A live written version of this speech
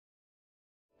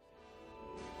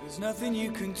There's nothing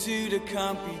you can do that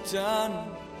can't be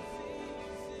done.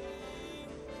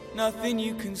 Nothing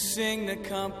you can sing that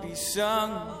can't be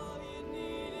sung.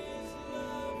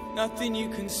 Nothing you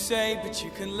can say, but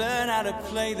you can learn how to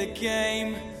play the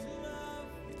game.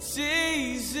 It's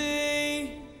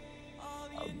easy.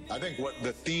 I think what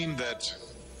the theme that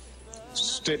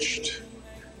stitched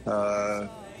our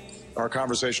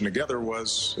conversation together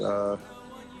was a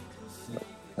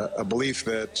belief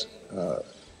that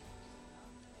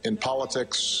in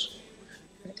politics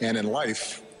and in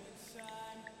life,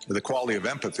 the quality of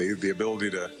empathy, the ability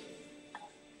to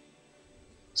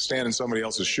stand in somebody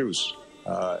else's shoes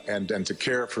and to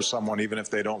care for someone even if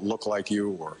they don't look like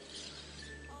you or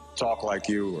talk like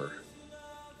you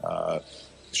or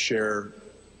share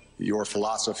your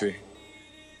philosophy,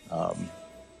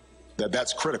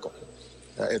 that's critical.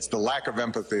 It's the lack of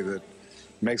empathy that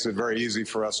makes it very easy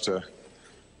for us to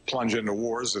plunge into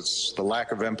wars. It's the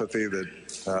lack of empathy that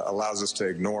allows us to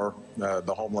ignore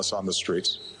the homeless on the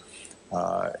streets.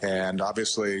 And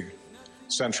obviously,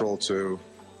 central to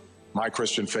my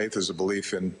Christian faith is a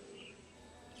belief in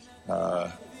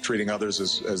treating others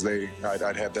as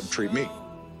I'd have them treat me.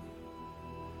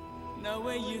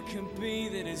 Nowhere you can be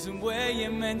that isn't where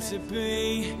you're meant to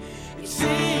be. It's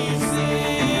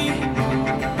easy.